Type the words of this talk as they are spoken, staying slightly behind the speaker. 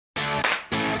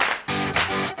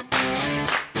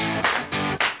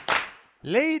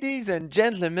Ladies and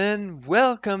gentlemen,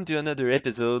 welcome to another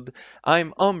episode.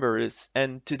 I'm Ombarus,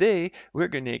 and today we're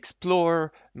going to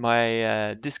explore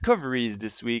my discoveries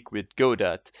this week with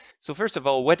Godot. So, first of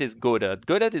all, what is Godot?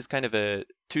 Godot is kind of a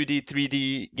 2D,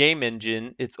 3D game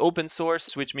engine. It's open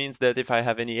source, which means that if I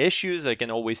have any issues, I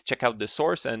can always check out the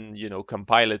source and,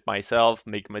 compile it myself,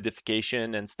 make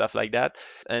modification and stuff like that.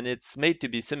 And it's made to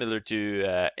be similar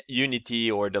to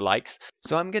Unity or the likes.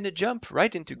 So I'm going to jump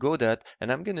right into Godot, and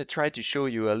I'm going to try to show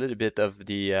you a little bit of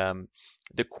the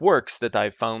quirks that I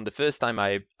found the first time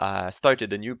I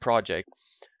started a new project.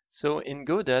 So in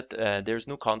Godot, there's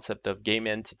no concept of game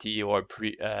entity or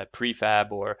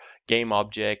prefab or game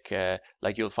object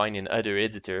like you'll find in other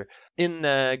editor. In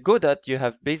Godot, you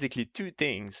have basically two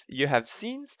things. You have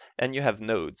scenes and you have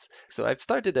nodes. So I've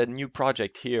started a new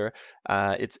project here.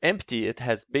 It's empty. It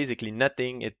has basically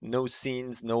nothing. No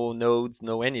scenes, no nodes,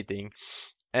 no anything.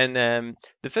 And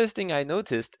the first thing I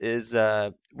noticed is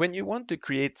when you want to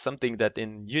create something that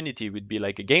in Unity would be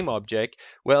like a game object,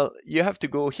 well, you have to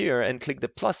go here and click the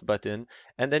plus button,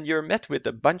 and then you're met with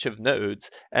a bunch of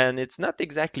nodes, and it's not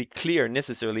exactly clear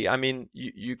necessarily. I mean,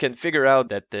 you can figure out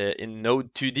that in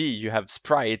node 2D you have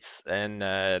sprites, and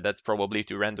that's probably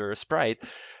to render a sprite.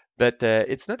 But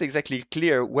it's not exactly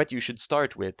clear what you should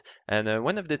start with. And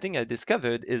one of the things I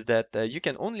discovered is that you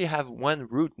can only have one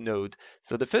root node.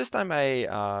 So the first time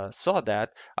I saw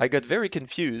that, I got very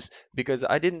confused because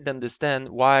I didn't understand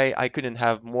why I couldn't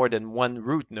have more than one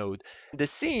root node. The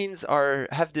scenes are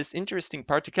have this interesting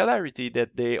particularity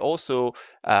that they also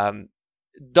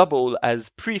double as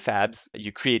prefabs.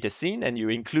 You create a scene and you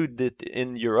include it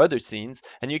in your other scenes,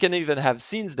 and you can even have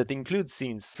scenes that include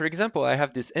scenes. For example, I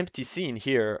have this empty scene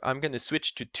here. I'm going to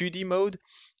switch to 2D mode,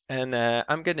 and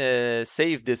I'm going to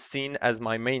save this scene as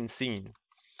my main scene.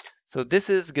 So this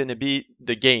is going to be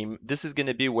the game. This is going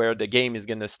to be where the game is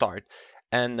going to start.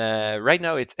 And right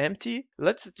now it's empty.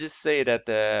 Let's just say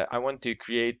that I want to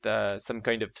create some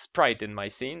kind of sprite in my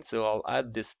scene. So I'll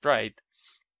add this sprite.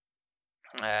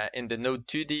 In the node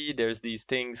 2D, there's these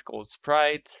things called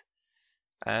sprites,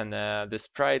 and the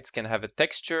sprites can have a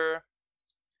texture.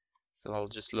 So I'll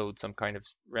just load some kind of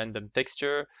random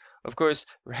texture. Of course,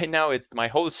 right now it's my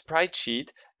whole sprite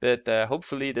sheet, but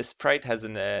hopefully the sprite has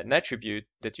an attribute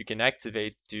that you can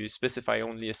activate to specify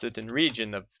only a certain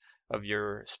region of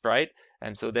your sprite.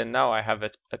 And so then now I have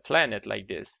a planet like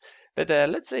this. But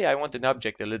let's say I want an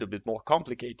object a little bit more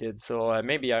complicated. So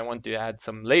maybe I want to add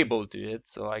some label to it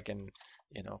so I can,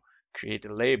 you know, create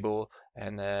a label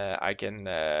and I can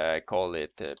call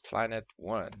it planet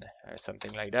 1 or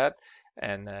something like that,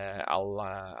 and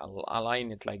I'll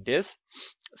align it like this.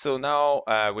 So now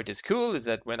what is cool is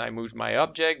that when I move my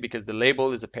object, because the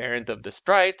label is a parent of the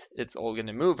sprite, it's all going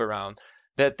to move around.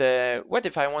 But what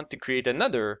if I want to create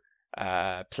another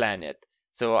planet?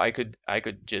 So I could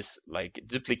just like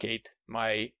duplicate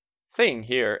my thing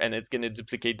here, and it's going to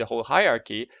duplicate the whole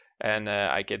hierarchy, and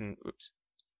I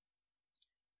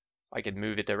could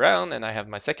move it around, and I have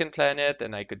my second planet,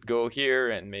 and I could go here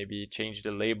and maybe change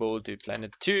the label to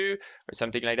planet 2 or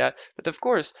something like that. But of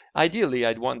course, ideally,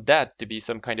 I'd want that to be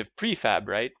some kind of prefab,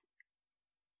 right?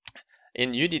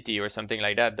 In Unity or something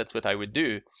like that, that's what I would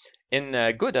do. In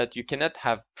Godot, you cannot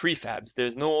have prefabs.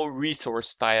 There's no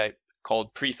resource type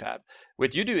called prefab.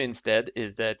 What you do instead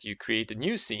is that you create a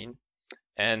new scene,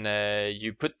 and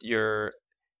you put your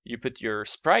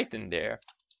sprite in there,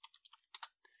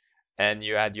 and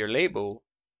you add your label,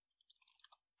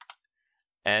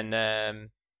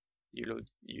 and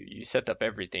you set up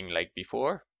everything like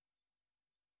before,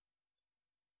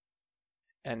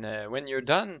 and when you're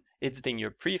done editing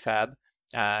your prefab,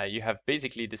 you have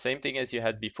basically the same thing as you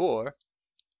had before,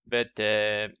 but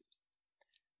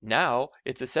now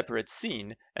it's a separate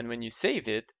scene, and when you save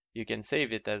it, you can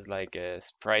save it as like a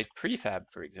sprite prefab,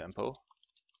 for example,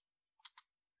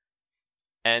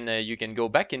 and you can go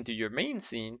back into your main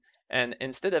scene, and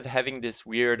instead of having this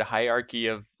weird hierarchy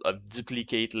of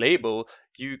duplicate label,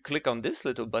 you click on this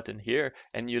little button here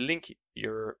and you link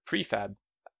your prefab,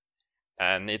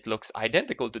 and it looks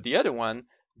identical to the other one.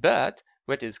 But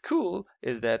what is cool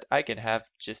is that I can have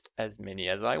just as many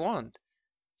as I want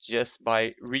just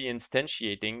by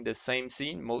reinstantiating the same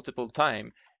scene multiple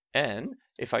times. And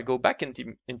if I go back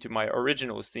into my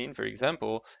original scene, for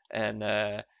example, and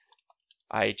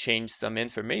I change some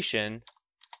information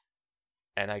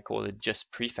and I call it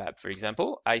just prefab, for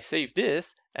example, I save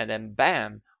this and then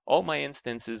bam, all my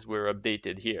instances were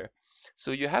updated here.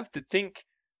 So you have to think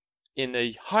in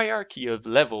a hierarchy of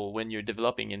level when you're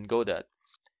developing in Godot.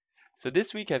 So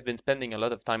this week I've been spending a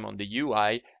lot of time on the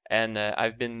UI, and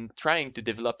I've been trying to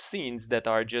develop scenes that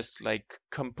are just like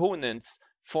components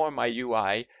for my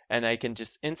UI, and I can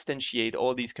just instantiate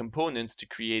all these components to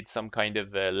create some kind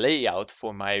of a layout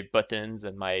for my buttons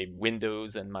and my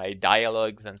windows and my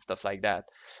dialogues and stuff like that.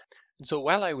 So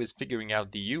while I was figuring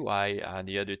out the UI,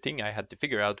 the other thing I had to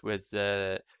figure out was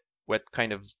what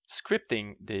kind of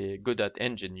scripting the Godot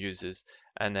engine uses.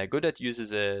 And Godot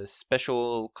uses a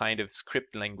special kind of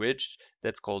script language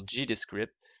that's called GDScript.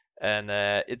 And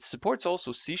it supports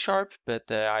also C Sharp,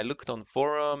 but I looked on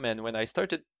forum, and when I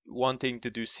started wanting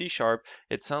to do C Sharp,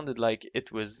 it sounded like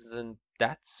it wasn't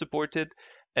that supported,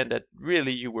 and that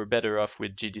really you were better off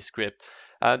with GDScript.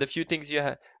 The few things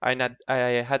I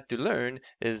had to learn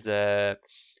is,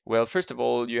 well, first of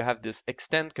all, you have this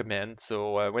extend command.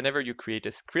 So whenever you create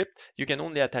a script, you can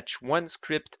only attach one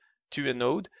script to a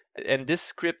node, and this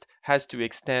script has to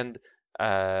extend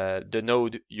the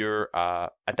node you're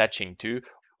attaching to,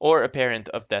 or a parent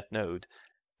of that node.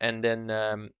 And then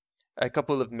a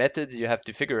couple of methods you have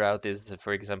to figure out is,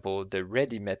 for example, the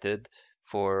ready method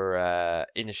for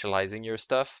initializing your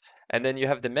stuff. And then you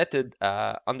have the method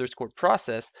underscore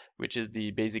process, which is the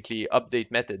basically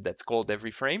update method that's called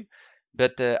every frame.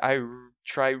 But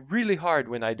try really hard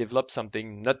when I develop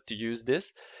something not to use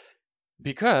this,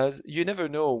 because you never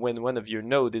know when one of your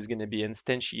node is going to be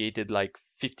instantiated like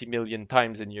 50 million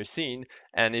times in your scene.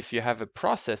 And if you have a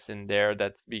process in there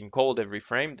that's being called every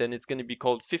frame, then it's going to be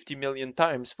called 50 million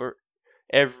times for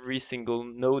every single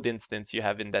node instance you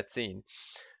have in that scene.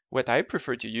 What I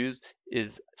prefer to use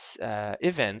is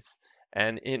events,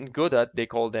 and in Godot they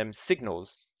call them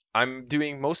signals. I'm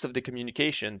doing most of the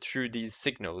communication through these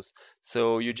signals.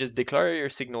 So you just declare your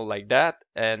signal like that,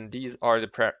 and these are the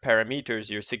parameters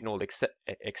your signal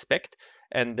expect.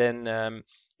 And then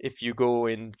if you go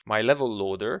in my level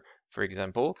loader, for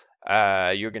example,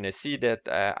 you're going to see that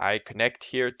I connect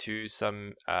here to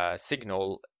some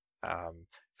signal.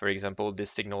 For example,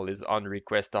 this signal is on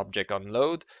request object on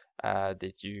load,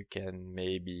 that you can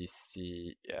maybe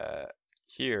see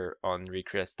here on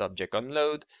request object on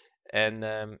load.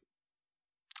 And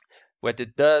what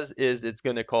it does is it's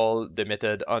going to call the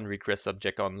method on request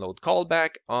object on load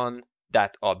callback on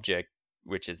that object,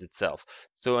 which is itself.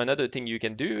 So another thing you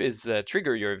can do is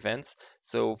trigger your events.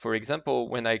 So for example,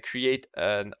 when I create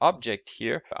an object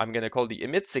here, I'm going to call the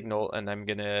emit signal, and I'm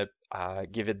going to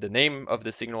give it the name of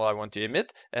the signal I want to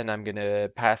emit, and I'm going to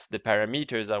pass the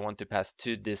parameters I want to pass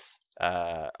to this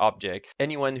object.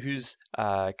 Anyone who's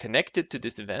connected to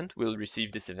this event will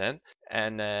receive this event.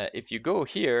 And if you go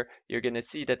here, you're going to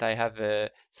see that I have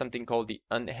something called the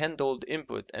unhandled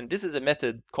input. And this is a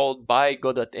method called by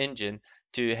Godot engine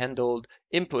to handle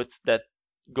inputs that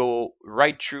go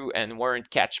right through and weren't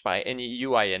catched by any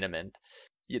UI element.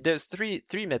 There's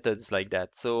three methods like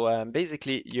that. So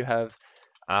basically you have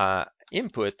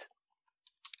input,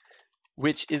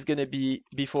 which is going to be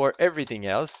before everything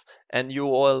else, and you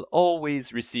will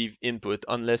always receive input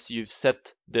unless you've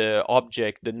set the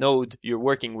object, the node you're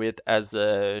working with, as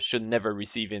should never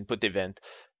receive input event.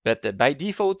 But by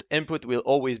default, input will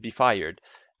always be fired.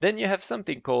 Then you have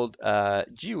something called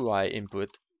GUI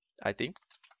input, I think.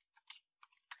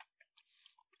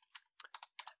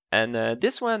 And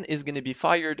this one is going to be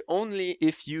fired only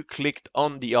if you clicked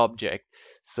on the object.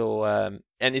 So,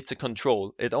 and it's a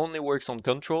control. It only works on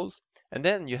controls. And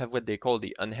then you have what they call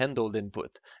the unhandled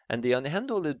input. And the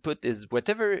unhandled input is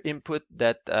whatever input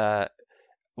that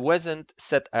wasn't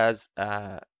set as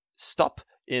stop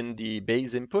in the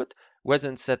base input,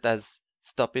 wasn't set as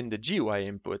stop in the GUI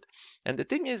input. And the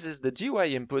thing is the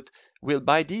GUI input will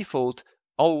by default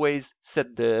always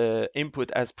set the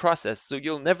input as process, so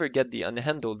you'll never get the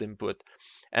unhandled input.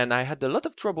 And I had a lot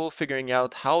of trouble figuring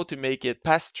out how to make it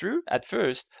pass through. At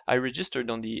first, I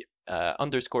registered on the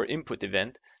underscore input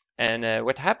event, and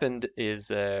what happened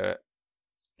is,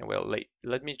 well,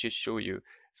 let me just show you.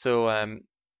 So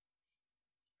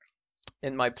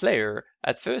in my player,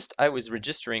 at first I was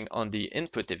registering on the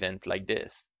input event like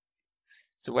this.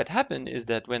 So what happened is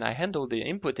that when I handle the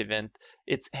input event,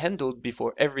 it's handled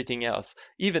before everything else,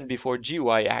 even before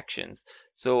GUI actions.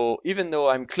 So even though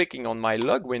I'm clicking on my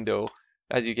log window,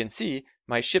 as you can see,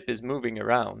 my ship is moving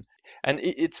around. And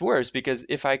it's worse because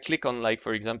if I click on, like,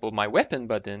 for example, my weapon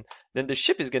button, then the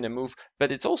ship is going to move,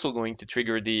 but it's also going to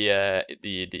trigger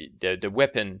the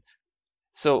weapon.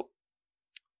 So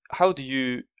how do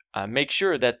you make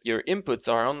sure that your inputs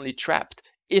are only trapped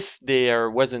if there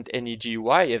wasn't any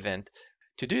GUI event?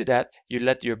 To do that, you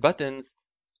let your buttons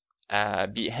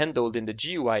be handled in the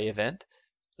GUI event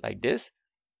like this,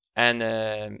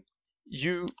 and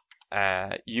you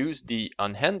use the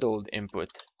unhandled input.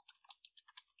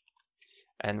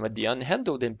 And what the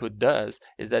unhandled input does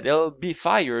is that it'll be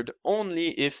fired only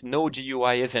if no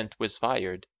GUI event was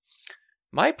fired.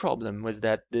 My problem was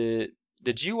that the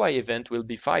GUI event will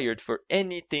be fired for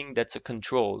anything that's a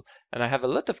control. And I have a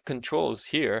lot of controls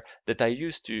here that I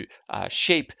use to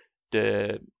shape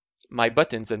the my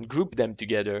buttons and group them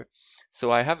together.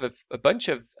 So I have a bunch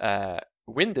of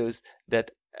windows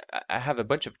that I have a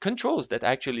bunch of controls that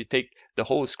actually take the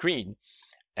whole screen.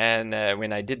 And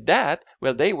when I did that,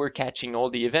 well, they were catching all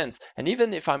the events. And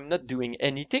even if I'm not doing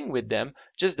anything with them,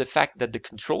 just the fact that the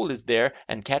control is there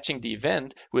and catching the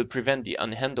event will prevent the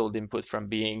unhandled input from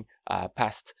being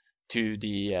passed to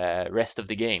the rest of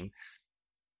the game.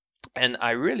 And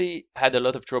I really had a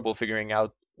lot of trouble figuring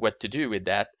out what to do with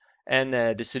that. And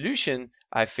the solution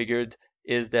I figured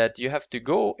is that you have to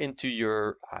go into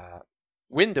your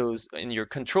windows in your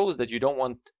controls that you don't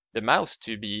want the mouse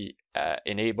to be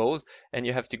enabled, and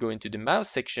you have to go into the mouse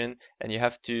section and you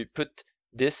have to put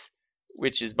this,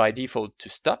 which is by default to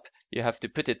stop, you have to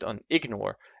put it on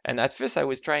ignore. And at first I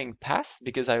was trying pass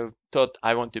because I thought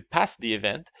I want to pass the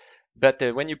event, but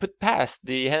when you put pass,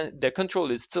 the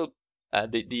control is still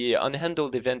the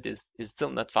unhandled event is still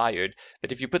not fired.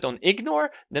 But if you put on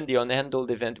ignore, then the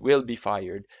unhandled event will be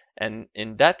fired. And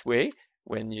in that way,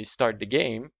 when you start the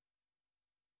game,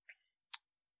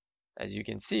 as you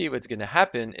can see, what's going to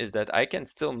happen is that I can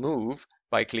still move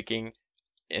by clicking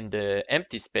in the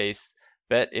empty space,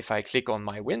 but if I click on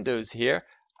my windows here,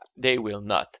 they will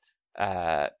not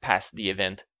pass the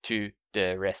event to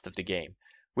the rest of the game,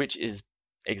 which is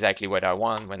exactly what I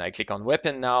want. When I click on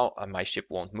weapon now, my ship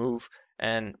won't move,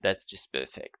 and that's just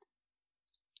perfect.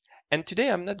 And today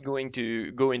I'm not going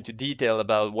to go into detail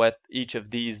about what each of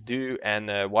these do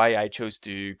and why I chose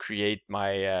to create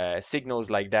my signals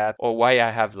like that, or why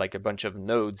I have like a bunch of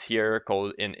nodes here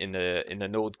called in a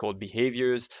node called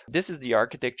behaviors. This is the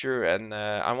architecture, and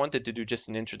I wanted to do just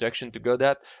an introduction to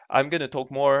Godot. I'm going to talk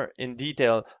more in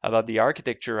detail about the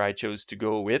architecture I chose to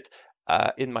go with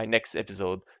in my next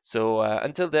episode. So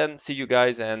until then, see you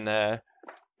guys, and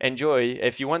enjoy.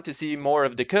 If you want to see more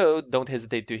of the code, don't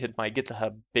hesitate to hit my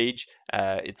GitHub page.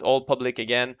 It's all public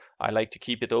again. I like to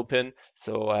keep it open.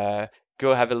 So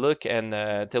go have a look and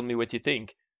tell me what you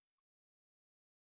think.